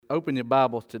open your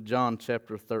Bibles to John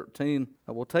chapter 13.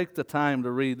 I will take the time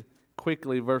to read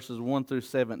quickly verses 1 through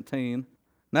 17.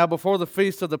 Now before the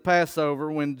feast of the Passover,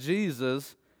 when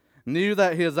Jesus knew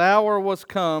that his hour was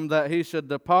come that he should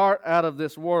depart out of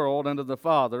this world unto the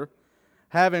Father,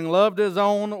 having loved his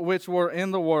own which were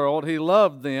in the world, he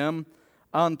loved them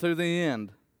unto the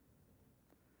end.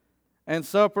 And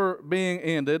supper being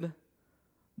ended,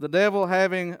 the devil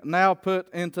having now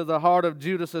put into the heart of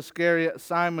Judas Iscariot,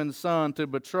 Simon's son, to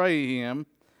betray him,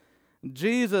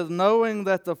 Jesus, knowing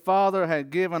that the Father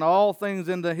had given all things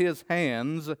into his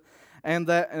hands, and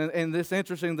it's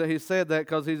interesting that he said that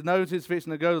because he knows he's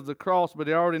fixing to go to the cross, but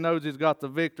he already knows he's got the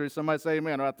victory. Somebody say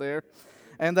amen right there.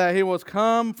 And that he was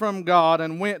come from God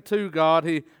and went to God,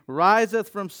 he riseth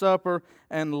from supper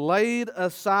and laid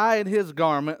aside his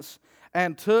garments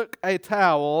and took a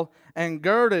towel and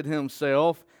girded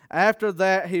himself. After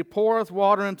that he poureth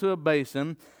water into a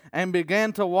basin and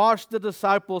began to wash the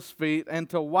disciples' feet and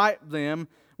to wipe them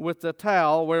with the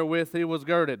towel wherewith he was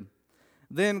girded.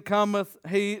 Then cometh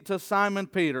he to Simon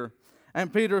Peter,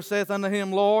 and Peter saith unto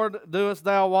him, Lord, doest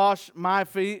thou wash my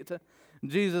feet?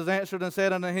 Jesus answered and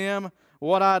said unto him,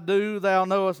 What I do thou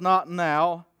knowest not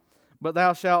now, but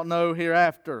thou shalt know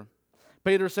hereafter.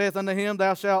 Peter saith unto him,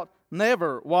 Thou shalt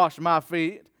never wash my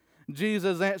feet.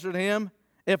 Jesus answered him,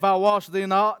 If I wash thee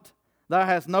not, thou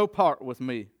hast no part with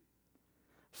me.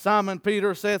 Simon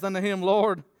Peter saith unto him,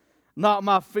 Lord, not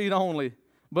my feet only,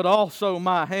 but also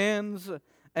my hands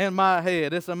and my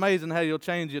head. It's amazing how you'll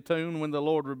change your tune when the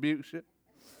Lord rebukes you.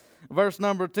 Verse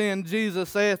number 10, Jesus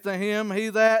saith to him, He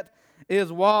that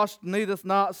is washed needeth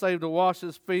not save to wash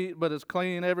his feet, but is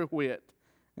clean every whit.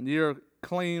 And ye are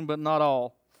clean, but not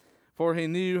all. For he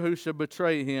knew who should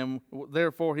betray him.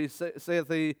 Therefore he saith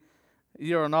he,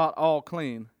 Ye are not all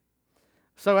clean.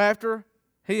 So after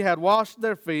he had washed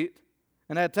their feet,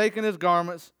 and had taken his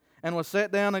garments, and was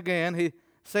set down again, he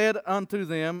said unto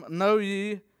them, Know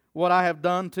ye what I have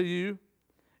done to you?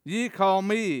 Ye call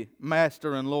me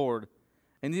Master and Lord,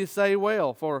 and ye say,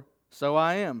 Well, for so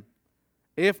I am.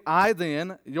 If I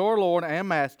then, your Lord and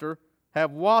Master,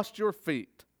 have washed your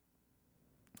feet,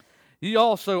 ye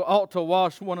also ought to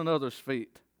wash one another's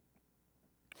feet.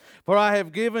 For I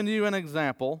have given you an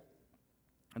example,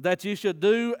 that ye should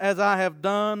do as I have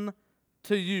done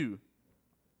to you.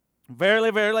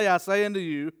 Verily, verily, I say unto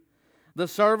you, the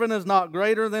servant is not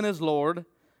greater than his Lord,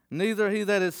 neither he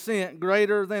that is sent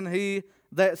greater than he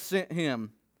that sent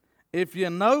him. If ye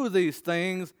know these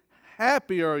things,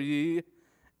 happy are ye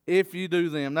if ye do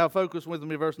them. Now focus with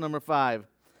me, verse number 5.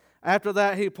 After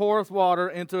that he poureth water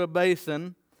into a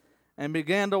basin, and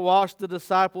began to wash the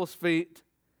disciples' feet,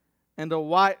 and to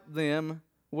wipe them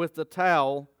with the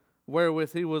towel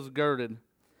wherewith he was girded.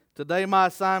 Today my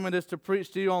assignment is to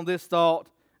preach to you on this thought,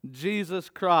 Jesus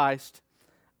Christ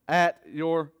at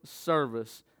your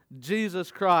service.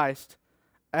 Jesus Christ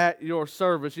at your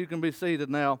service. You can be seated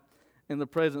now in the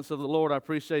presence of the Lord. I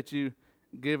appreciate you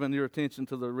giving your attention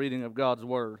to the reading of God's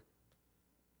Word.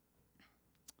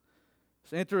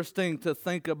 It's interesting to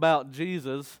think about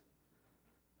Jesus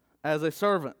as a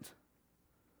servant.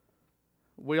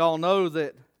 We all know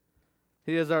that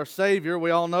He is our Savior.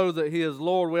 We all know that He is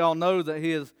Lord. We all know that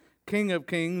He is King of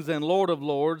kings and Lord of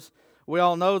lords. We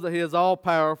all know that He is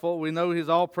all-powerful. We know He's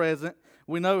all-present.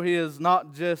 We know He is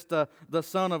not just the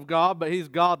Son of God, but He's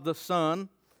God the Son.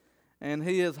 And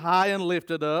He is high and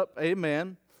lifted up.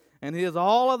 Amen. And He is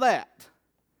all of that.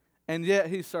 And yet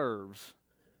He serves.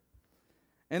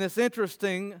 And it's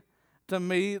interesting to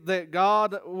me that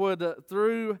God would,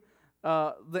 through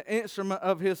the instrument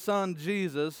of His Son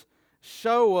Jesus,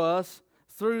 show us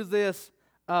through this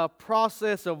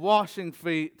process of washing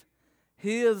feet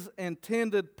His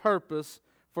intended purpose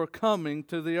for coming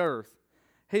to the earth.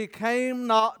 He came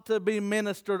not to be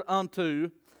ministered unto,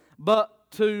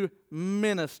 but to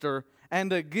minister and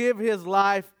to give His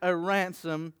life a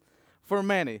ransom for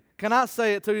many. Can I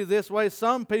say it to you this way?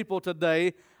 Some people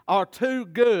today are too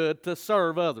good to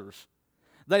serve others.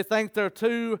 They think they're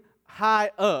too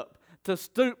high up to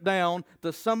stoop down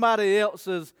to somebody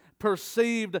else's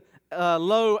perceived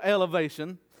low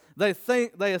elevation.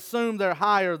 They assume they're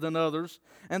higher than others,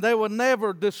 and they would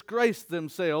never disgrace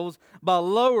themselves by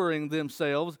lowering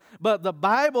themselves. But the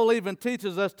Bible even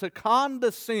teaches us to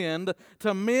condescend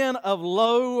to men of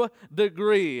low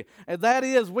degree. And that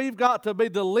is, we've got to be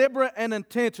deliberate and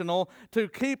intentional to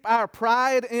keep our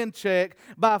pride in check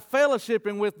by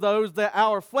fellowshipping with those that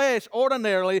our flesh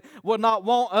ordinarily would not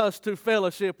want us to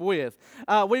fellowship with.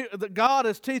 God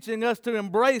is teaching us to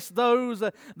embrace those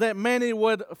that many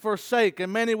would forsake,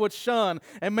 and many would shun,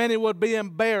 and many would be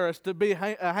embarrassed to be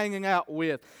hanging out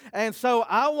with. And so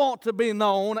I want to be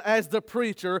known as the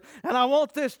preacher, and I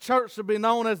want this church to be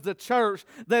known as the church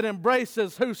that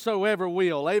embraces whosoever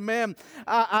will. Amen.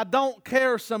 I don't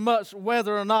care so much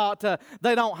whether or not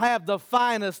they don't have the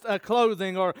finest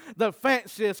clothing or the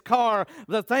fanciest car.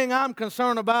 The thing I'm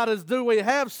concerned about is, do we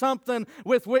have something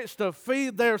with which to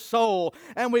feed their soul?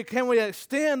 And can we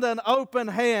extend an open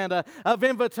hand of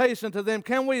invitation to them?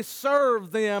 Can we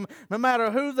serve them no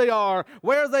matter who they are,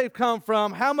 where they've come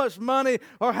from, how much money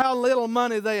or how little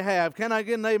money they have? Can I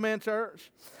get an amen,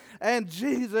 church? And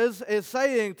Jesus is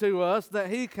saying to us that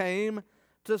he came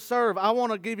to serve. I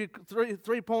want to give you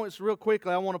three points real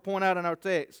quickly I want to point out in our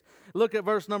text. Look at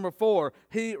verse number 4.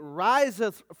 He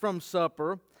riseth from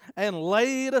supper and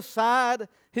laid aside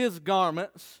his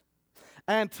garments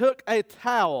and took a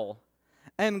towel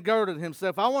and girded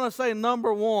himself. I want to say,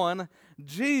 number one,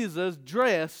 Jesus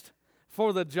dressed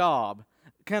for the job.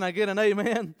 Can I get an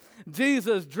amen?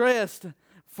 Jesus dressed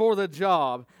for the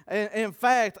job. In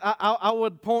fact, I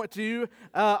would point to you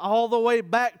all the way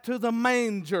back to the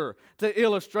manger to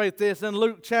illustrate this in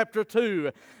Luke chapter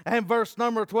 2 and verse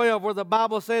number 12, where the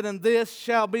Bible said, "And this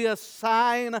shall be a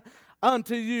sign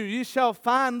unto you. Ye shall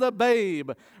find the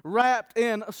babe wrapped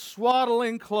in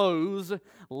swaddling clothes,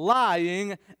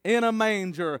 lying in a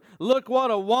manger." Look, what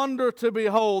a wonder to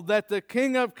behold, that the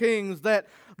King of Kings, that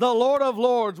the Lord of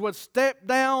Lords would step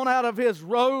down out of his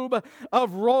robe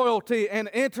of royalty and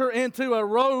enter into a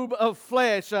robe of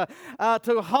flesh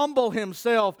to humble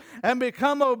himself and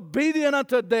become obedient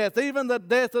unto death, even the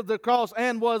death of the cross,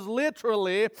 and was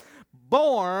literally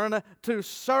born to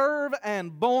serve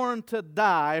and born to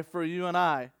die for you and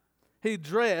I. He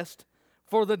dressed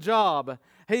for the job.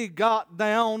 He got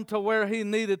down to where he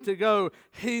needed to go.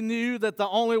 He knew that the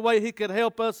only way he could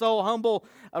help us, oh humble,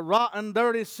 rotten,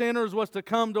 dirty sinners, was to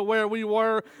come to where we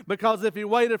were, because if he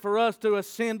waited for us to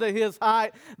ascend to his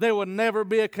height, there would never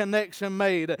be a connection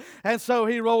made. And so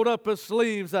he rolled up his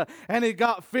sleeves and he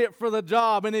got fit for the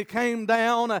job, and he came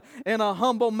down in a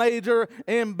humble manger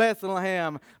in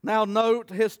Bethlehem. Now note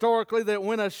historically that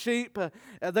when a sheep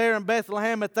there in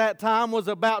Bethlehem at that time was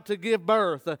about to give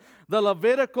birth, the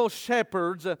Levitical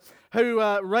shepherds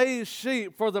who raised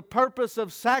sheep for the purpose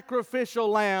of sacrificial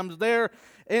lambs there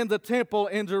in the temple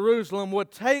in Jerusalem would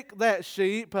take that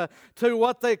sheep to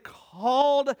what they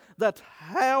called the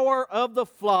Tower of the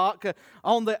Flock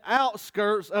on the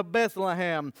outskirts of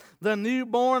Bethlehem. The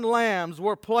newborn lambs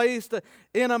were placed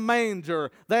in a manger,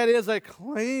 that is a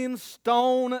clean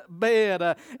stone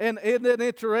bed. And isn't it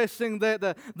interesting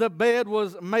that the bed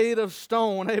was made of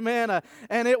stone? Amen.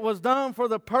 And it was done for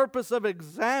the purpose of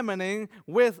examining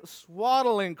with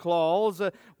swaddling cloths,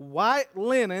 white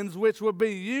linens, which would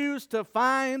be used to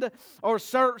find or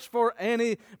search for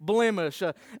any blemish.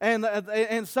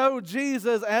 And so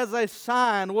Jesus, as a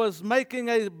sign, was making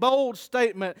a bold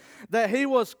statement that he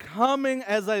was coming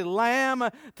as a lamb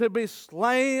to be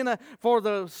slain for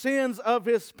the sins of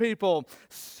his people.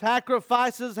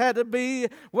 Sacrifices had to be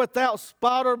without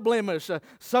spot or blemish.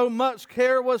 So much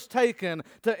care was taken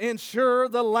to ensure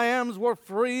the lambs were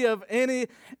free of any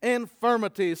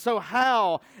infirmity. So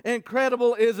how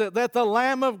incredible is it that the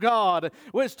Lamb of God,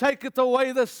 which taketh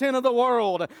away the sin of the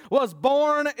world, was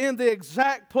born in the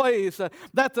exact place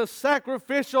that the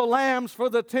sacrificial lambs for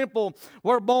the temple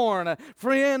were born.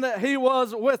 Friend, he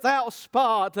was without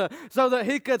spot so that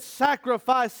he could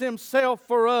sacrifice himself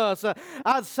for us.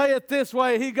 I'd say it this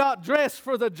way: he got dressed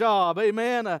for the job.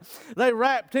 Amen. They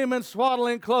wrapped him in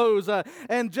swaddling clothes,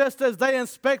 and just as they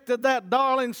inspected that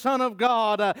darling Son of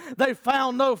God, they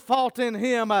found no fault in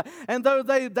him. And though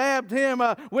they dabbed him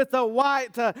with a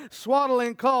white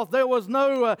swaddling cloth, there was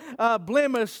no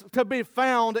blemish to be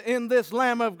found in this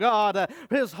Lamb of God.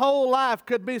 His whole life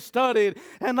could be studied,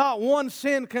 and not one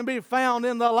sin can be found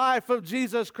in the life of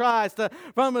Jesus Christ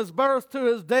from his birth to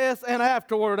his death and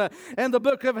afterward. And the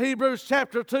book of Hebrews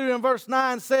chapter 2 and verse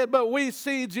 9 said, "But we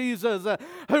see Jesus,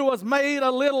 who was made a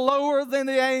little lower than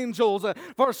the angels,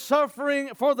 for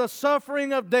the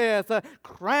suffering of death,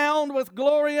 crowned with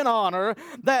glory and honor,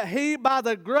 that he by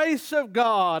the grace of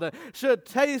God should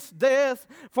taste death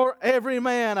for every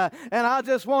man." And I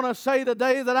just want to say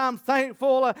today that I'm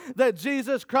thankful that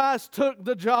Jesus Christ took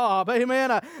the job. Amen.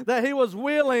 That he was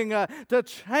willing to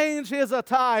change his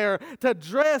attire, to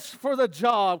dress for the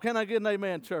job. Can I get an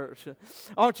amen, church?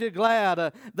 Aren't you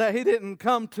glad that he didn't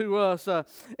come to us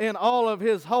in all of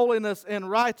his holiness and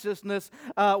righteousness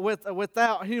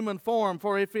without human form?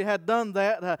 For if he had done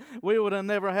that, we would have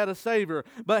never had a Savior.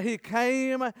 But he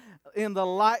came in the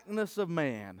likeness of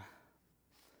man,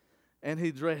 and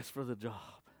he dressed for the job.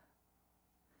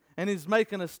 And he's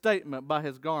making a statement by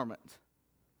his garment.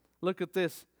 Look at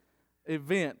this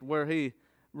event where he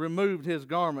removed his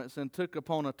garments and took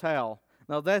upon a towel.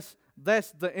 Now that's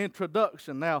the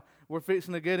introduction. Now we're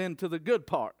fixing to get into the good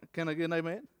part. Can I get an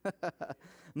amen?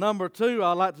 Number 2,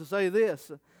 I like to say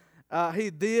this. He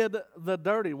did the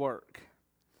dirty work.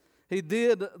 He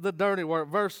did the dirty work.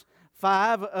 Verse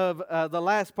 5 of the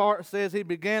last part says he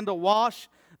began to wash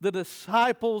the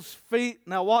disciples' feet.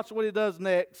 Now watch what he does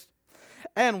next.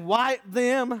 And wipe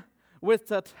them with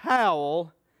the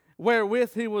towel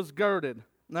wherewith he was girded.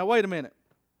 Now wait a minute.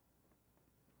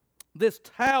 This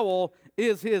towel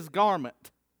is his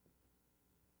garment.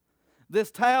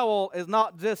 This towel is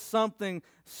not just something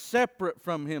separate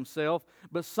from himself,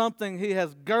 but something he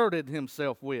has girded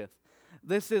himself with.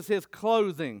 This is his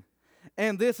clothing.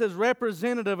 And this is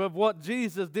representative of what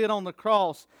Jesus did on the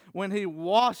cross when he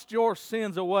washed your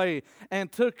sins away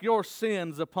and took your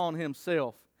sins upon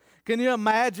himself. Can you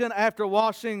imagine after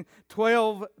washing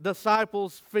 12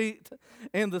 disciples' feet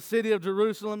in the city of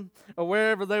Jerusalem or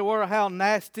wherever they were, how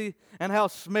nasty and how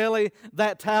smelly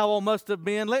that towel must have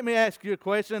been? Let me ask you a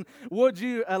question. Would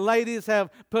you ladies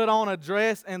have put on a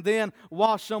dress and then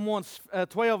washed someone's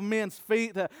 12 men's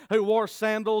feet who wore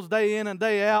sandals day in and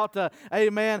day out,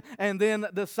 amen, and then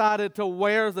decided to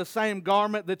wear the same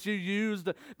garment that you used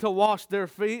to wash their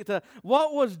feet?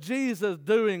 What was Jesus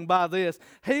doing by this?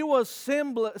 He was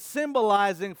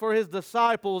symbolizing for his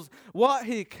disciples what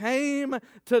he came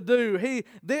to do. He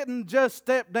didn't just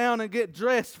step down and get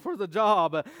dressed for the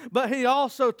job, but he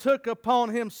also took upon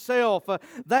himself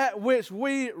that which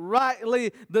we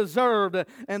rightly deserved,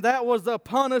 and that was the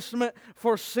punishment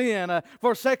for sin.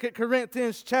 For 2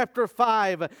 Corinthians chapter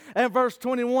 5 and verse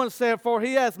 21 said, "For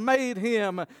he has made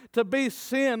him to be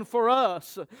sin for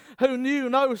us, who knew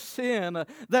no sin,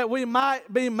 that we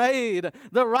might be made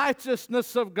the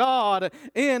righteousness of God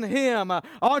in him."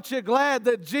 Aren't you glad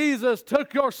that Jesus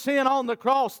took your sin on the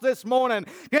cross this morning?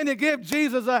 Can you give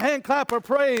Jesus a hand clap of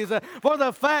praise for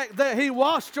the fact that he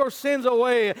washed your sins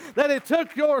away, that he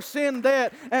took your sin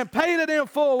debt and paid it in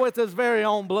full with his very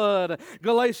own blood?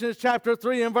 Galatians chapter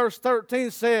 3 and verse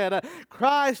 13 said,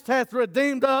 "Christ hath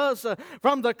redeemed us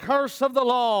from the curse of the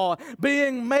law,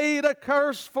 being made a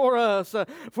curse for us.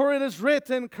 For it is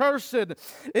written, Cursed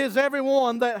is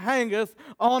everyone that hangeth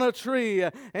on a tree."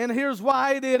 And here's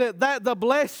why he did it: that the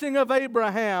blessing of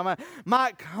Abraham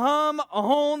might come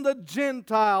on the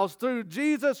Gentiles through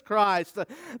Jesus Christ,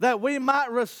 that we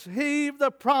might receive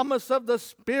the promise of the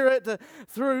Spirit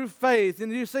through faith.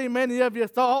 And you see, many of you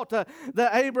thought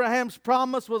that Abraham's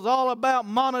promise was all about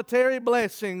monetary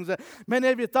blessings. Many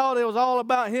of you thought it was all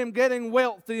about him getting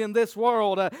wealthy in this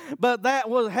world, but that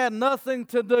had nothing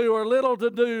to do or little to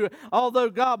do. Although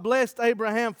God blessed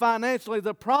Abraham financially,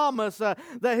 the promise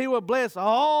that he would bless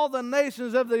all the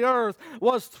nations of the earth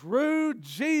was through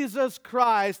Jesus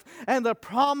Christ, and the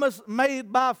promise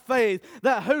made by faith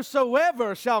that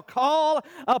whosoever shall call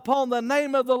upon the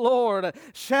name of the Lord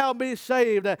shall be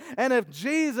saved. And if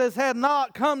Jesus had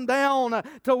not come down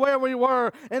to where we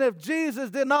were, and if Jesus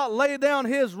did not lay down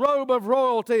his robe of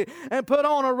royalty and put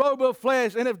on a robe of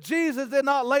flesh, and if Jesus did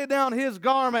not lay down his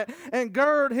garment and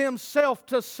gird himself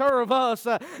to serve us,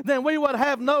 then we would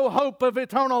have no hope of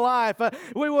eternal life.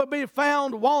 We would be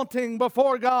found wanting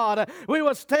before God. We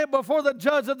would stand before the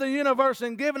judge of the universe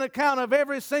and give an account of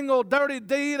every single dirty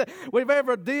deed we've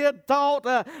ever did, thought,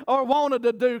 or wanted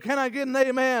to do. Can I get an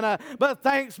amen? But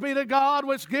thanks be to God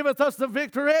which giveth us the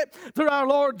victory through our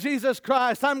Lord Jesus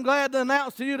Christ. I'm glad to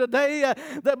announce to you today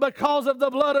that because of the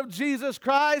blood of Jesus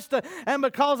Christ and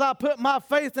because I put my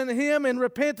faith in him in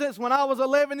repentance when I was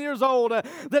 11 years old,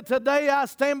 that today I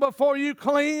stand before you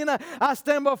clean, I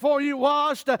stand before you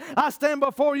washed, I stand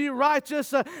before you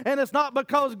righteous, and it's not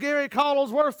because Gary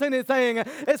Caldwell's worth anything.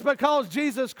 It's because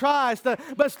Jesus Christ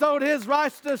bestowed his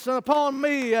righteousness upon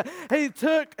me. He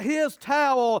took his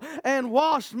towel and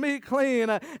washed me clean,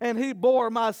 and he bore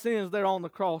my sins there on the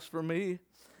cross for me.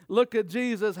 Look at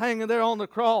Jesus hanging there on the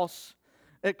cross.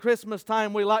 At Christmas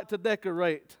time, we like to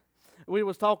decorate. We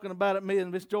was talking about it, me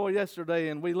and Miss Joy, yesterday,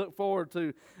 and we look forward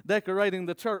to decorating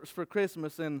the church for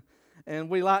Christmas, and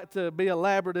we like to be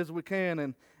elaborate as we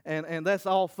can, and that's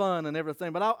all fun and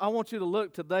everything. But I want you to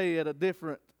look today at a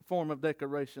different form of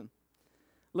decoration.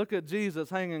 Look at Jesus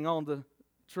hanging on the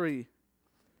tree,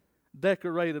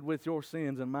 decorated with your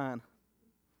sins and mine.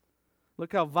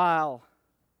 Look how vile,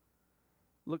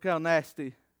 look how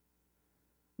nasty.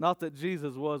 Not that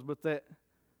Jesus was, but that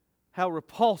how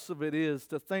repulsive it is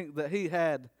to think that he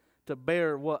had to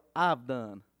bear what I've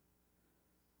done.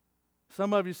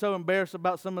 Some of you so embarrassed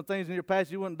about some of the things in your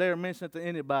past you wouldn't dare mention it to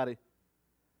anybody.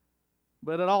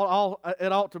 But it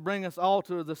ought to bring us all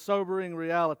to the sobering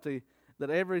reality that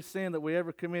every sin that we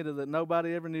ever committed that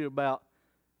nobody ever knew about,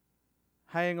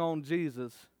 hang on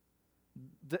Jesus,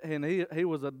 and he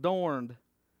was adorned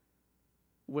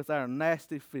with our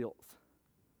nasty filth.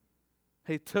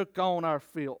 He took on our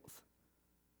filth.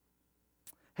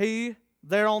 He,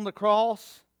 there on the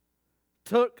cross,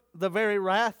 took the very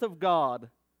wrath of God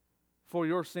for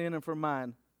your sin and for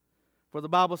mine. For the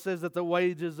Bible says that the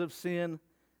wages of sin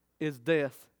is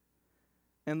death.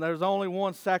 And there's only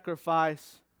one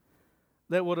sacrifice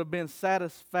that would have been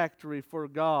satisfactory for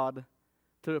God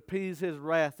to appease His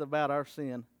wrath about our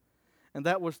sin. And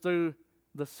that was through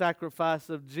the sacrifice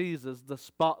of Jesus, the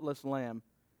spotless Lamb.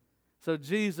 So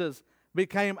Jesus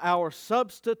became our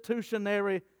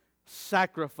substitutionary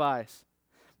sacrifice.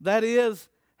 That is,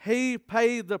 He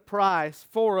paid the price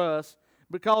for us,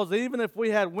 because even if we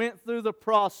had went through the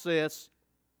process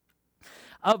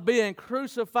of being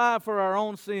crucified for our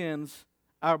own sins,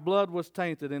 our blood was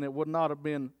tainted and it would not have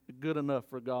been good enough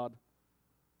for God.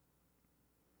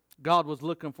 God was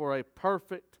looking for a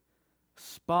perfect,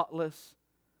 spotless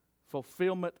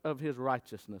fulfillment of His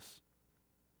righteousness,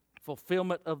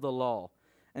 fulfillment of the law.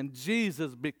 And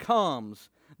Jesus becomes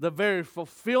the very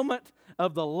fulfillment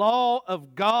of the law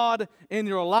of God in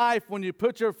your life when you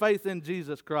put your faith in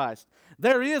Jesus Christ.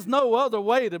 There is no other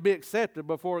way to be accepted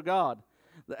before God.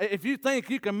 If you think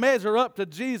you can measure up to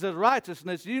Jesus'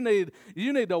 righteousness, you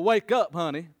need to wake up,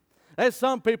 honey. There's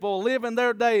some people living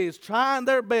their days trying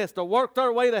their best to work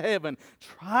their way to heaven,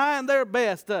 trying their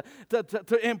best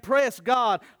to impress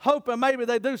God, hoping maybe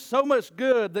they do so much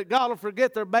good that God will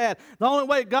forget their bad. The only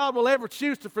way God will ever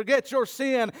choose to forget your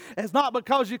sin is not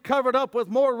because you covered up with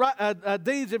more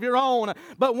deeds of your own,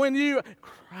 but when you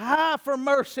cry for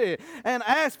mercy and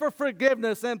ask for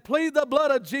forgiveness and plead the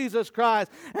blood of Jesus Christ,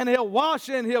 and He'll wash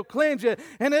you and He'll cleanse you,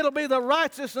 and it'll be the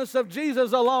righteousness of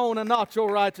Jesus alone and not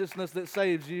your righteousness that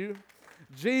saves you.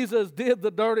 Jesus did the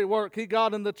dirty work. He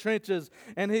got in the trenches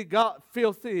and He got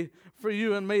filthy for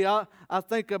you and me. I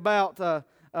think about,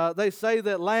 they say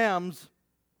that lambs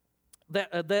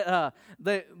that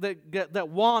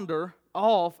wander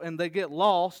off and they get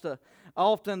lost,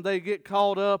 often they get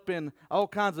caught up in all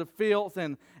kinds of filth,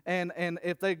 and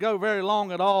if they go very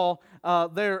long at all,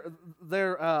 their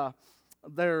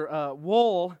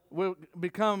wool will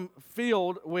become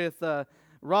filled with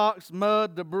rocks,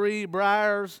 mud, debris,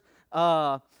 briars,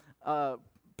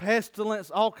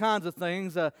 pestilence, all kinds of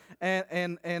things, and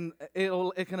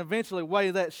it can eventually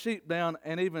weigh that sheep down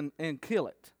and kill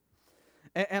it.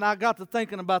 And I got to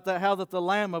thinking about that, how that the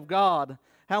Lamb of God,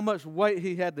 how much weight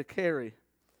He had to carry.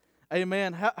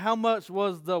 Amen. How much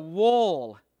was the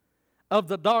wool of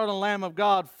the darling Lamb of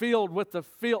God filled with the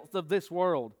filth of this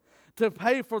world, to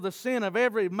pay for the sin of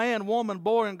every man, woman,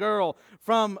 boy, and girl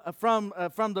from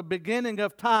the beginning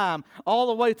of time all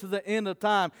the way to the end of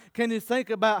time. Can you think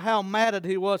about how matted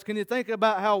He was? Can you think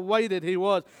about how weighted He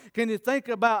was? Can you think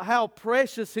about how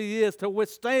precious He is to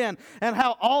withstand, and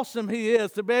how awesome He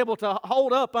is to be able to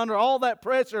hold up under all that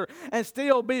pressure and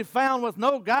still be found with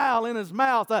no guile in His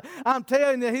mouth? I'm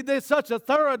telling you, He did such a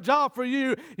thorough job for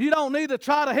you. You don't need to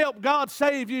try to help God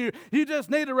save you. You just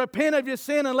need to repent of your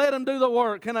sin and let Him do the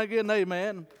work. Can I get an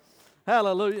amen?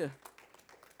 Hallelujah.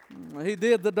 He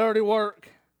did the dirty work.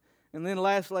 And then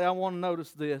lastly, I want to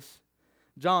notice this.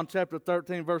 John chapter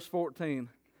 13, verse 14.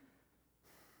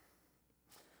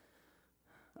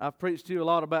 I've preached to you a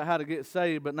lot about how to get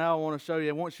saved, but now I want to show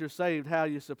you, once you're saved, how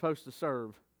you're supposed to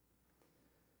serve.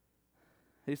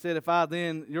 He said, if I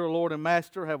then, your Lord and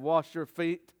Master, have washed your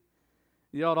feet,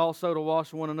 you ought also to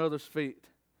wash one another's feet.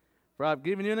 For I've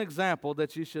given you an example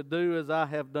that you should do as I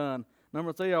have done.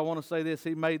 Number 3, I want to say this.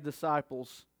 He made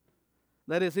disciples.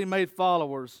 That is, He made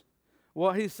followers.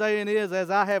 What He's saying is, as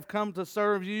I have come to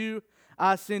serve you,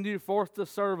 I send you forth to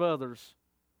serve others.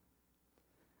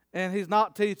 And He's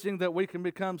not teaching that we can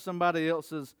become somebody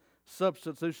else's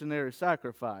substitutionary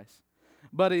sacrifice.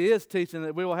 But He is teaching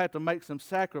that we will have to make some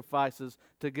sacrifices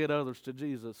to get others to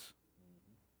Jesus.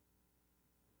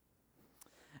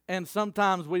 And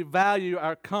sometimes we value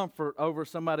our comfort over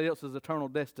somebody else's eternal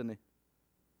destiny.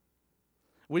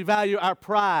 We value our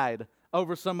pride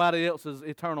over somebody else's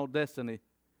eternal destiny.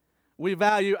 We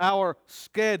value our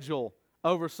schedule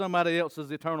over somebody else's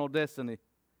eternal destiny.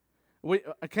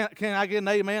 Can I get an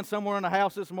amen somewhere in the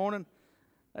house this morning?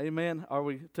 Amen. Are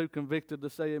we too convicted to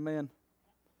say amen?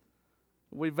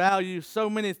 We value so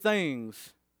many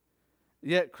things,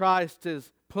 yet Christ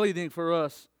is pleading for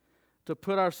us to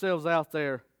put ourselves out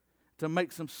there, to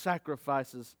make some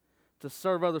sacrifices, to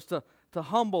serve others, to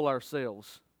humble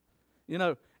ourselves. You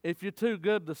know, if you're too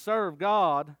good to serve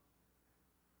God,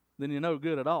 then you're no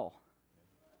good at all.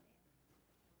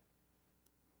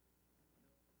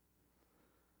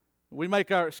 We make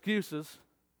our excuses,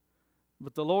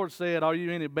 But the Lord said, are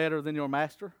you any better than your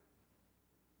master?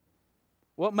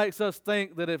 What makes us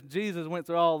think that if Jesus went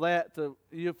through all that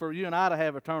for you and I to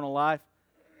have eternal life,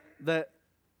 that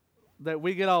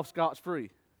we get off scotch-free?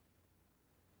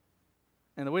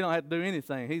 And that we don't have to do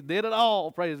anything. He did it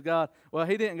all, praise God. Well,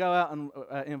 he didn't go out and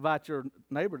invite your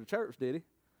neighbor to church, did he?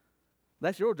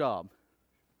 That's your job.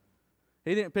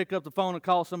 He didn't pick up the phone and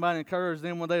call somebody and encourage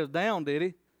them when they was down, did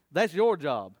he? That's your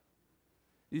job.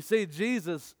 You see,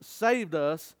 Jesus saved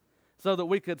us so that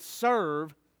we could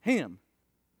serve him.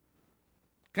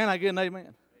 Can I get an amen?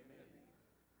 Amen.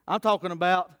 I'm talking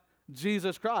about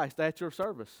Jesus Christ at your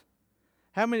service.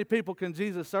 How many people can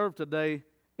Jesus serve today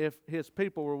if his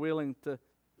people were willing to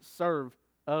serve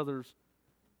others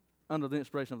under the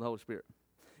inspiration of the Holy Spirit?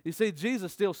 You see,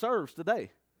 Jesus still serves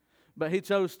today, but he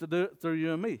chose to do it through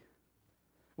you and me.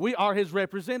 We are his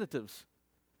representatives.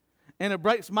 And it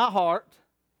breaks my heart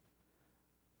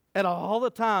at all the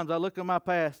times I look at my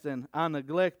past and I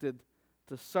neglected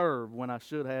to serve when I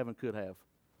should have and could have.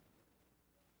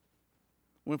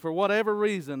 When for whatever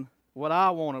reason, what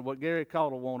I wanted, what Gary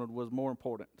Caudill wanted was more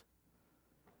important.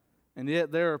 And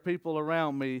yet there are people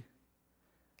around me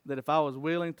that if I was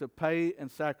willing to pay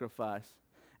and sacrifice.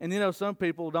 And you know, some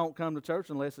people don't come to church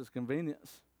unless it's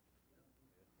convenience.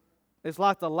 It's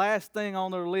like the last thing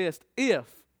on their list if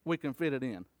we can fit it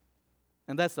in.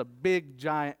 And that's a big,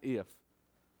 giant if.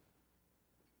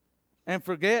 And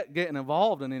forget getting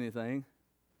involved in anything.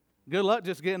 Good luck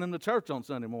just getting them to church on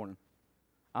Sunday morning.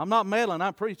 I'm not meddling,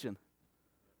 I'm preaching.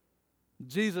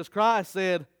 Jesus Christ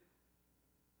said,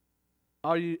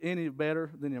 are you any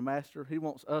better than your master? He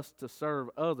wants us to serve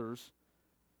others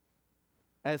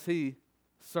as he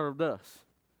served us.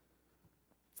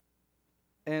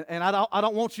 And I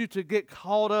don't want you to get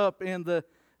caught up in the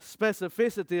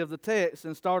specificity of the text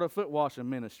and start a foot washing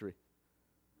ministry.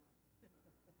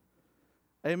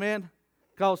 Amen?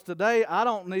 Because today I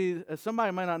don't need,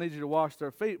 somebody may not need you to wash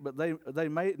their feet, but they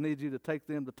may need you to take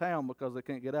them to town because they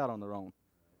can't get out on their own.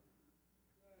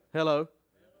 Hello?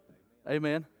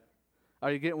 Amen?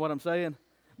 Are you getting what I'm saying?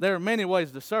 There are many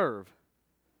ways to serve.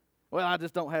 Well, I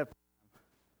just don't have time.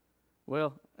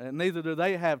 Well, and neither do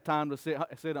they have time to sit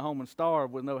at home and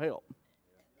starve with no help.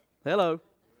 Hello?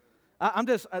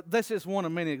 That's just one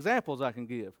of many examples I can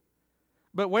give.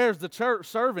 But where's the church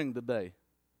serving today?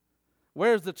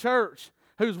 Where's the church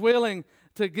who's willing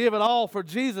to give it all for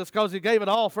Jesus because he gave it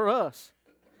all for us?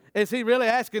 Is he really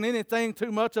asking anything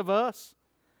too much of us?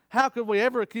 How could we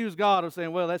ever accuse God of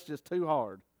saying, well, that's just too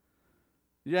hard?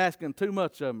 You're asking too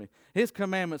much of me. His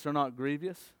commandments are not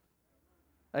grievous.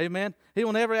 Amen? He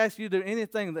will never ask you to do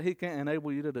anything that he can't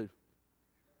enable you to do.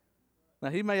 Now,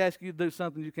 he may ask you to do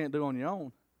something you can't do on your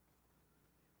own,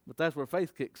 but that's where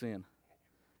faith kicks in.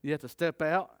 You have to step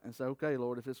out and say, okay,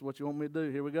 Lord, if this is what you want me to do,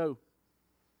 here we go.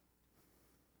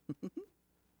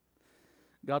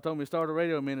 God told me to start a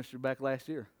radio ministry back last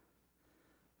year.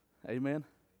 Amen?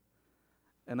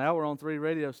 And now we're on 3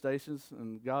 radio stations,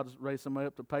 and God's raised somebody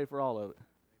up to pay for all of it.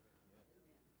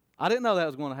 I didn't know that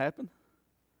was going to happen.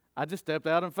 I just stepped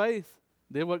out in faith,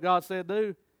 did what God said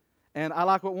do. And I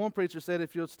like what one preacher said,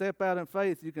 if you'll step out in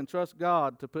faith, you can trust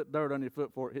God to put dirt on your foot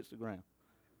before it hits the ground.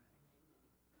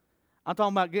 I'm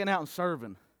talking about getting out and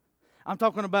serving. I'm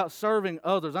talking about serving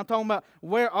others. I'm talking about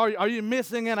where are you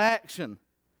missing in action?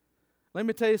 Let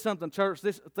me tell you something, church.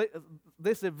 This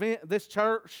event, this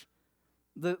church,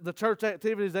 the church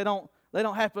activities, they don't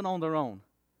happen on their own.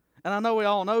 And I know we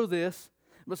all know this,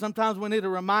 but sometimes we need a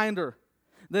reminder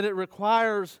that it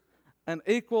requires an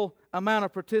equal amount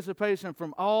of participation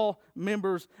from all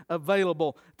members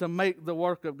available to make the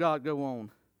work of God go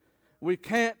on. We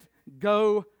can't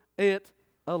go it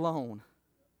alone.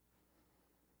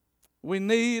 We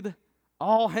need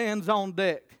all hands on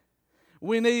deck.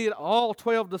 We need all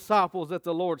 12 disciples at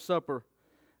the Lord's Supper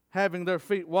having their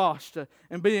feet washed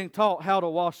and being taught how to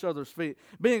wash others' feet,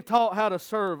 being taught how to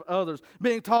serve others,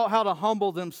 being taught how to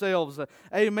humble themselves,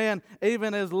 amen,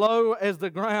 even as low as the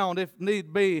ground if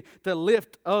need be, to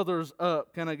lift others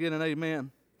up. Can I get an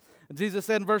amen? Jesus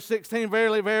said in verse 16,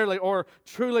 verily, verily, or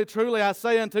truly, truly, I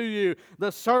say unto you,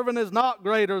 the servant is not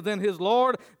greater than his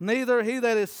Lord, neither he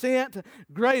that is sent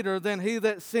greater than he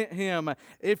that sent him.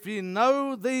 If ye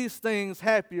know these things,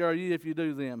 happy are ye if you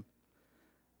do them.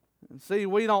 And see,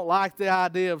 we don't like the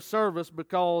idea of service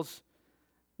because,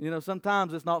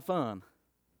 sometimes it's not fun.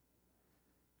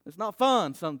 It's not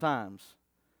fun sometimes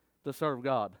to serve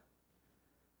God.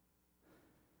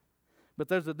 But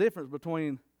there's a difference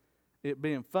between it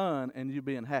being fun and you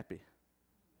being happy.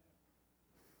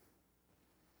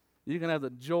 You can have the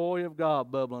joy of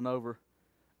God bubbling over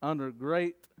under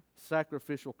great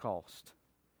sacrificial cost.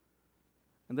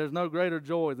 And there's no greater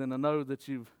joy than to know that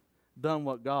you've done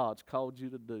what God's called you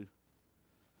to do.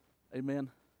 Amen.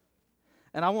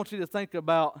 And I want you to think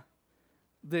about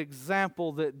the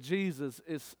example that Jesus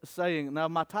is saying. Now,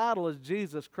 my title is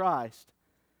Jesus Christ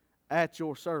at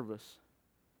Your Service.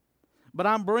 But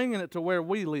I'm bringing it to where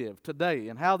we live today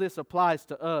and how this applies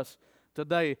to us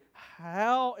today.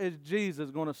 How is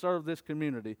Jesus going to serve this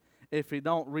community if He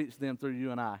don't reach them through you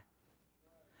and I?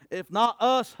 If not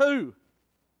us, who?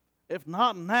 If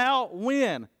not now,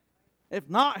 when? If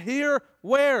not here,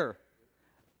 where?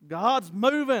 God's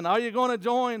moving. Are you going to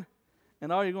join?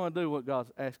 And are you going to do what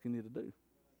God's asking you to do?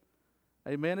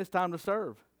 Amen. It's time to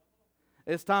serve.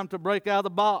 It's time to break out of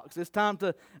the box. It's time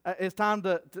to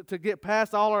get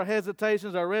past all our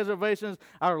hesitations, our reservations,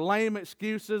 our lame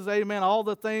excuses, amen, all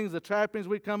the things, the trappings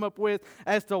we come up with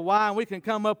as to why, and we can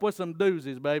come up with some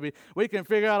doozies, baby. We can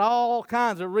figure out all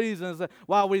kinds of reasons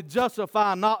why we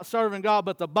justify not serving God,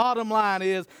 but the bottom line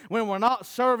is when we're not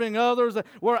serving others,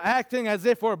 we're acting as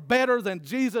if we're better than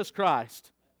Jesus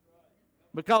Christ.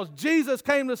 Because Jesus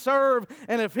came to serve,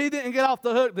 and if He didn't get off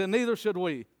the hook, then neither should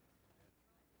we.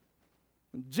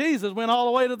 Jesus went all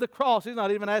the way to the cross. He's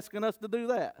not even asking us to do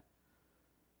that.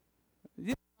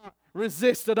 You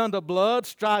resisted unto blood,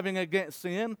 striving against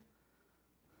sin.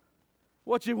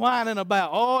 What you whining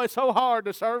about? Oh, it's so hard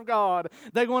to serve God.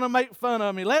 They're going to make fun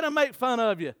of me. Let them make fun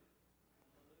of you.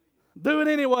 Do it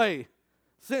anyway.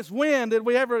 Since when did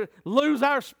we ever lose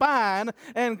our spine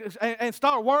and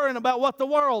start worrying about what the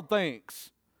world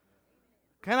thinks?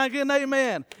 Can I get an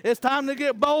amen? It's time to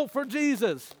get bold for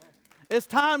Jesus. It's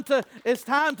time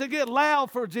to get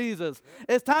loud for Jesus.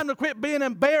 It's time to quit being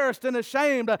embarrassed and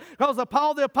ashamed, because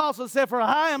Paul the Apostle said, "For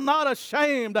I am not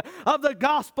ashamed of the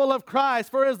gospel of Christ,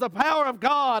 for it is the power of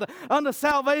God unto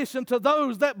salvation to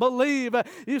those that believe."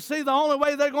 You see, the only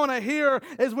way they're going to hear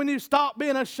is when you stop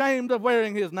being ashamed of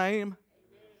wearing His name.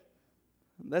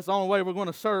 That's the only way we're going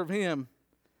to serve Him,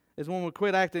 is when we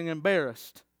quit acting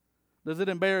embarrassed. Does it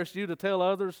embarrass you to tell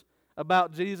others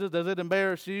about Jesus? Does it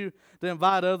embarrass you to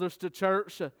invite others to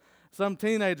church? Some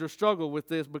teenagers struggle with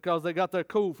this because they got their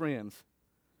cool friends.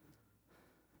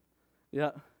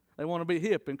 Yeah, they want to be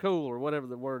hip and cool, or whatever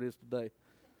the word is today.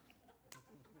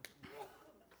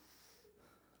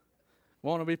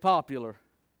 Want to be popular.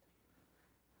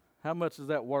 How much is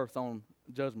that worth on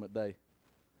Judgment Day?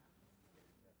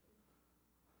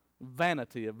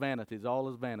 Vanity of vanities, all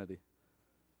is vanity.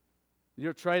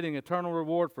 You're trading eternal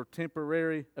reward for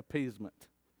temporary appeasement.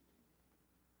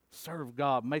 Serve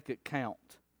God, make it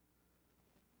count.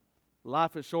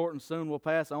 Life is short and soon will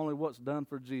pass. Only what's done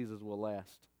for Jesus will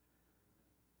last.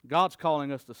 God's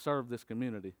calling us to serve this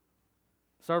community.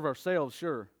 Serve ourselves,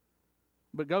 sure,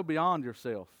 but go beyond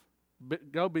yourself.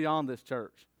 Go beyond this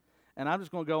church. And I'm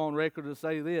just going to go on record to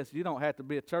say this: you don't have to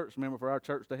be a church member for our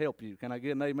church to help you. Can I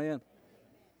get an amen?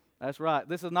 That's right.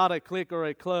 This is not a clique or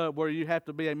a club where you have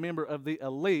to be a member of the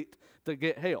elite to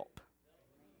get help.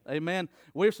 Amen.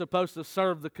 We're supposed to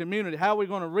serve the community. How are we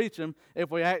going to reach them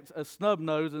if we act a snub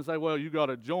nose and say, "Well, you got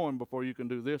to join before you can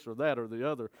do this or that or the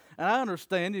other"? And I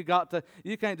understand you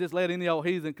can't just let any old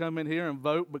heathen come in here and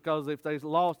vote, because if they're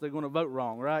lost, they're going to vote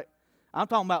wrong, right? I'm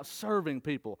talking about serving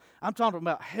people. I'm talking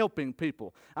about helping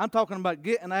people. I'm talking about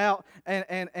getting out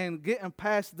and getting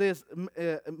past this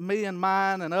me and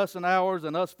mine and us and ours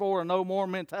and us for and no more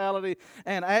mentality,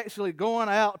 and actually going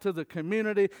out to the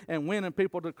community and winning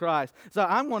people to Christ. So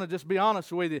I'm going to just be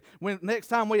honest with you. When next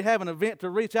time we have an event to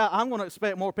reach out, I'm going to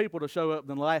expect more people to show up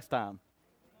than last time.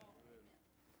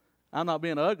 I'm not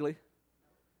being ugly.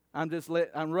 I'm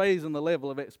raising the level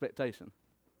of expectation.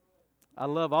 I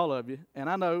love all of you, and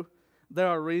I know there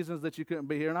are reasons that you couldn't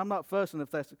be here, and I'm not fussing if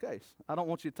that's the case. I don't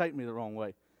want you to take me the wrong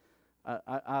way.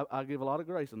 I give a lot of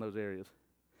grace in those areas.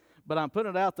 But I'm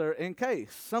putting it out there in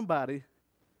case somebody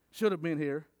should have been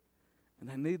here and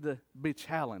they need to be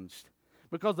challenged.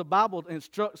 Because the Bible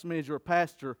instructs me as your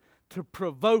pastor to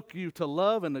provoke you to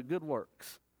love and the good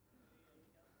works.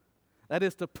 That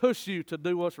is to push you to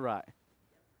do what's right.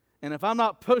 And if I'm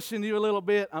not pushing you a little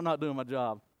bit, I'm not doing my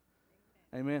job.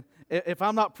 Amen. If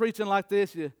I'm not preaching like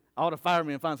this, you ought to fire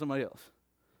me and find somebody else.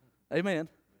 Amen.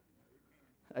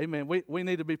 Amen. We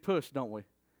need to be pushed, don't we?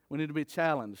 We need to be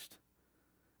challenged.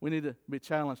 We need to be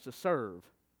challenged to serve.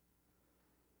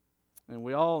 And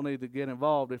we all need to get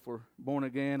involved if we're born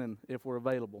again and if we're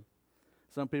available.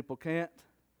 Some people can't,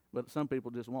 but some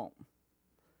people just won't.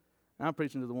 I'm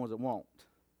preaching to the ones that won't.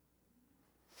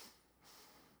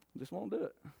 Just won't do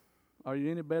it. Are you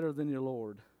any better than your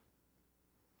Lord?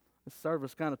 This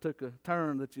service kind of took a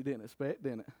turn that you didn't expect,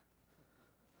 didn't it?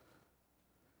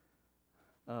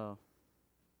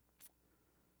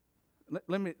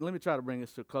 Let me try to bring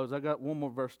this to a close. I got one more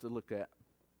verse to look at.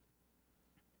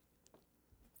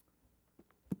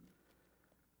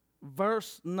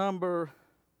 verse number,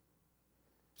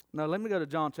 no, let me go to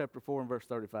John chapter 4 and verse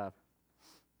 35.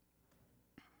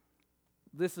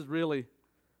 This is really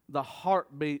the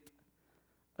heartbeat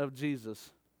of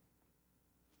Jesus.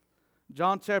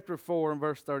 John chapter 4 and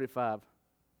verse 35.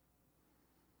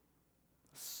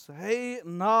 Say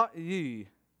not ye,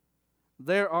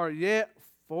 there are yet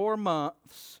 4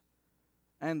 months,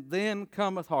 and then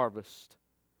cometh harvest.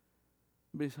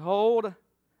 Behold,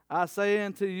 I say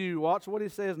unto you, watch what he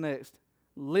says next,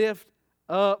 lift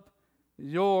up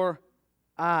your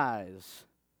eyes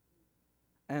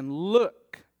and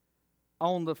look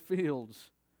on the fields,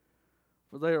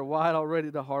 for they are white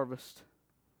already to harvest.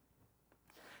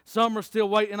 Some are still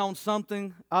waiting on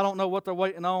something. I don't know what they're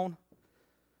waiting on.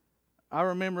 I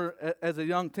remember as a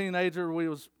young teenager, we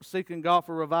was seeking God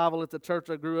for revival at the church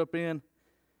I grew up in.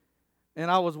 And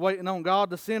I was waiting on God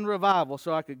to send revival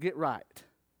so I could get right.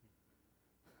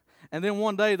 And then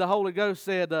one day the Holy Ghost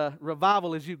said,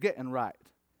 revival is you getting right.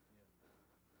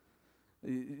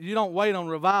 You don't wait on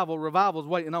revival. Revival's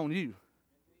waiting on you.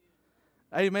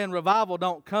 Amen. Revival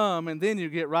don't come and then you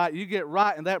get right. You get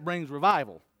right and that brings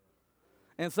revival.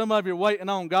 And some of you are waiting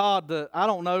on God to, I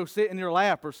don't know, sit in your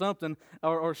lap or something,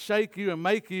 or shake you and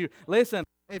make you. Listen,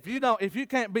 if you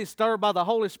can't be stirred by the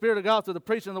Holy Spirit of God through the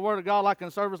preaching of the Word of God like in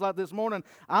a service like this morning,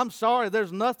 I'm sorry,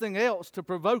 there's nothing else to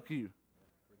provoke you.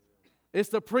 It's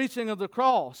the preaching of the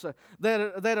cross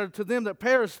that are to them that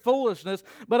perish foolishness,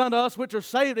 but unto us which are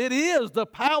saved, it is the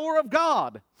power of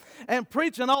God. And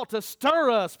preaching ought to stir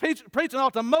us. Preaching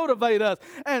ought to motivate us.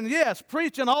 And yes,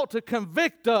 preaching ought to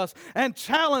convict us and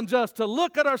challenge us to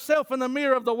look at ourselves in the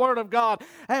mirror of the Word of God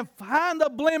and find the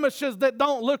blemishes that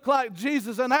don't look like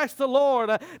Jesus and ask the Lord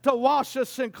to wash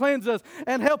us and cleanse us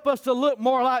and help us to look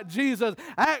more like Jesus,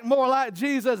 act more like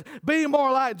Jesus, be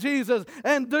more like Jesus,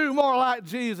 and do more like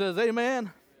Jesus.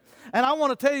 Amen. And I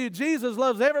want to tell you, Jesus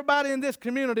loves everybody in this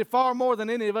community far more than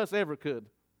any of us ever could.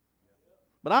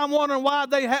 But I'm wondering why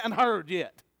they hadn't heard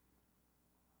yet.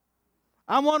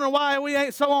 I'm wondering why we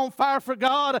ain't so on fire for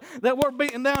God that we're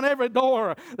beating down every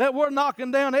door, that we're knocking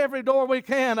down every door we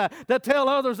can to tell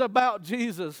others about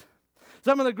Jesus.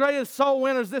 Some of the greatest soul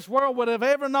winners this world would have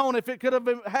ever known, if it could have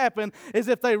happened, is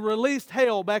if they released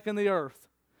hell back in the earth.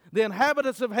 The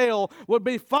inhabitants of hell would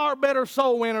be far better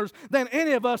soul winners than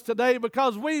any of us today,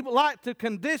 because we like to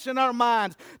condition our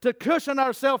minds to cushion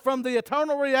ourselves from the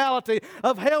eternal reality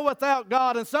of hell without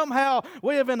God. And somehow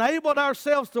we have enabled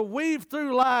ourselves to weave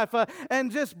through life and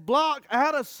just block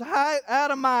out of sight,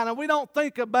 out of mind. And we don't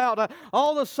think about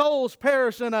all the souls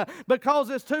perishing because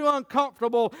it's too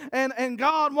uncomfortable. And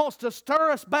God wants to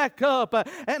stir us back up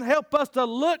and help us to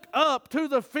look up to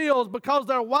the fields, because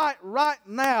they're white right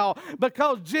now,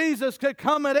 because Jesus could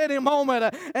come at any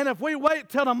moment, and if we wait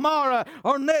till tomorrow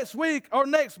or next week or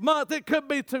next month, it could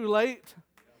be too late.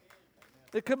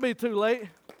 It could be too late.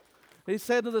 He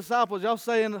said to the disciples, y'all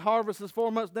saying the harvest is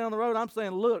 4 months down the road. I'm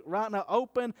saying, look, right now,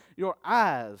 open your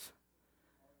eyes.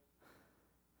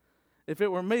 If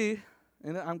it were me,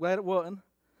 and I'm glad it wasn't,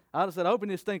 I'd have said, open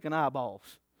your stinking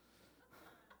eyeballs.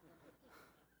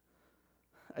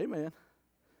 Amen.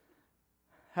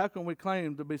 How can we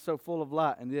claim to be so full of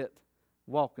light and yet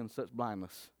walk in such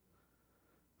blindness?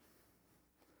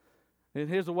 And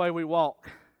here's the way we walk.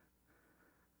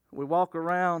 We walk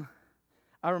around.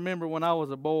 I remember when I was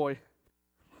a boy,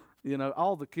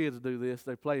 all the kids do this.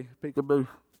 They play peekaboo.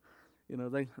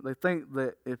 They think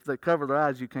that if they cover their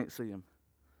eyes, you can't see them.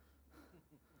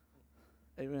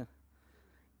 Amen.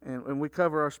 And we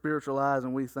cover our spiritual eyes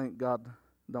and we think God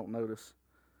don't notice.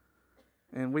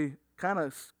 And we kind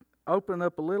of open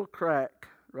up a little crack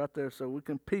right there so we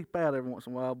can peep out every once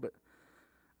in a while,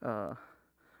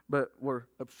 but we're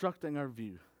obstructing our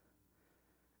view.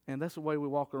 And that's the way we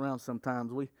walk around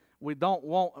sometimes.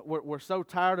 We're so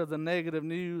tired of the negative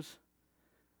news.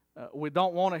 We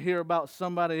don't want to hear about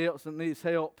somebody else that needs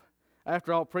help.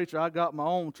 After all, preacher, I got my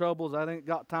own troubles. I ain't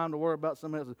got time to worry about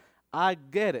somebody else's. I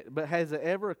get it, but has it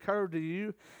ever occurred to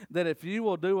you that if you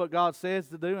will do what God says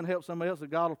to do and help somebody else, that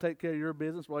God will take care of your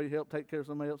business while you help take care of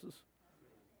somebody else's?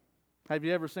 Have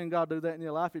you ever seen God do that in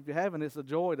your life? If you haven't, it's a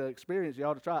joy to experience. You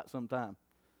ought to try it sometime.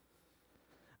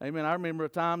 Amen. I remember a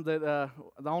time that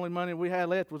the only money we had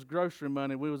left was grocery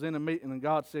money. We was in a meeting and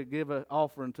God said, give an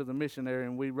offering to the missionary,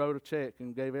 and we wrote a check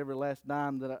and gave every last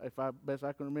dime that best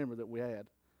I can remember that we had.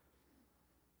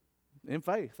 In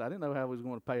faith. I didn't know how we was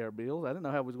going to pay our bills. I didn't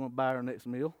know how we was going to buy our next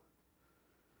meal.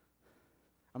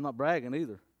 I'm not bragging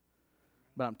either,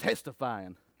 but I'm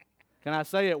testifying. Can I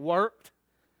say it worked?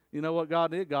 You know what God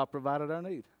did? God provided our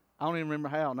need. I don't even remember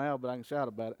how now, but I can shout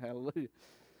about it. Hallelujah.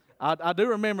 I do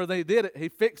remember that He did it. He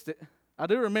fixed it. I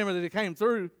do remember that He came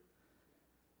through.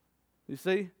 You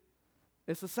see?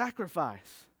 It's a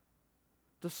sacrifice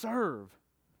to serve.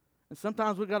 And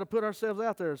sometimes we've got to put ourselves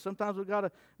out there. Sometimes we've got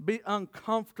to be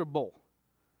uncomfortable.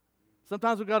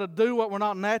 Sometimes we've got to do what we're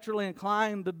not naturally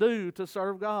inclined to do to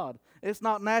serve God. It's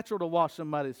not natural to wash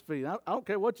somebody's feet. I don't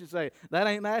care what you say. That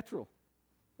ain't natural.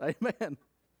 Amen.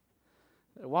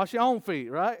 Wash your own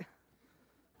feet, right?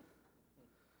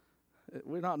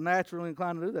 We're not naturally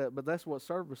inclined to do that, but that's what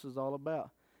service is all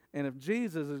about. And if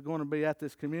Jesus is going to be at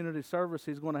this community service,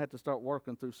 he's going to have to start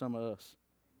working through some of us.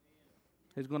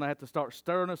 He's going to have to start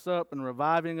stirring us up and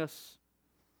reviving us.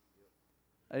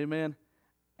 Amen.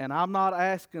 And I'm not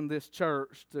asking this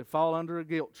church to fall under a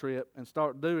guilt trip and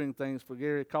start doing things for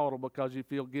Gary Caudle because you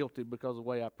feel guilty because of the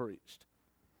way I preached.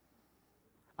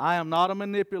 I am not a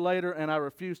manipulator, and I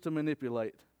refuse to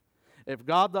manipulate. If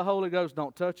God the Holy Ghost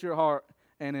don't touch your heart,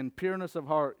 and in pureness of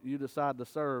heart you decide to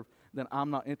serve, then I'm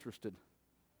not interested.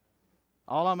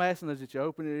 All I'm asking is that you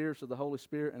open your ears to the Holy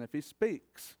Spirit, and if He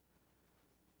speaks,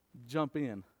 jump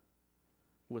in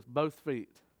with both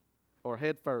feet or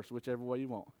head first, whichever way you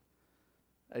want.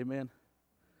 Amen.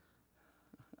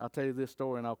 I'll tell you this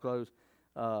story and I'll close.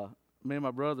 Me and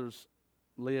my brothers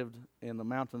lived in the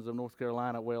mountains of North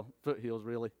Carolina, well, foothills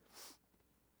really.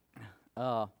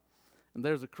 And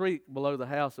there's a creek below the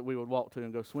house that we would walk to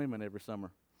and go swimming every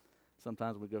summer.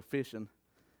 Sometimes we'd go fishing.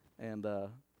 And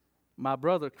my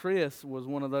brother Chris was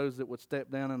one of those that would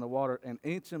step down in the water and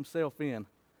inch himself in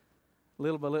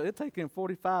little by little. It'd take him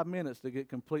 45 minutes to get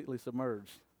completely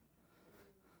submerged.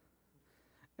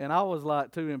 And I was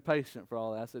like too impatient for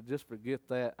all that. I said, just forget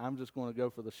that. I'm just going to go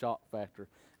for the shock factor.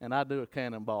 And I do a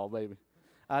cannonball, baby.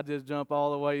 I just jump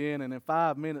all the way in, and in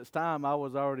 5 minutes' time, I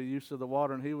was already used to the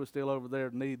water, and he was still over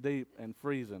there knee deep and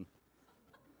freezing.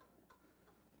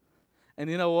 And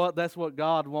you know what? That's what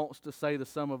God wants to say to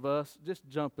some of us. Just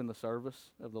jump in the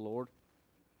service of the Lord.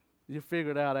 You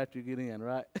figure it out after you get in,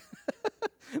 right?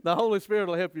 The Holy Spirit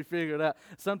will help you figure it out.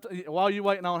 While you're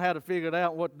waiting on how to figure it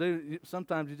out, what to do,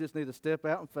 sometimes you just need to step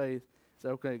out in faith. Say,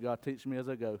 okay, God, teach me as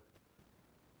I go.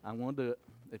 I'm going to do it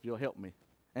if you'll help me.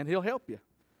 And He'll help you.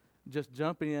 Just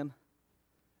jump in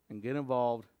and get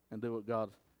involved and do what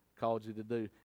God called you to do.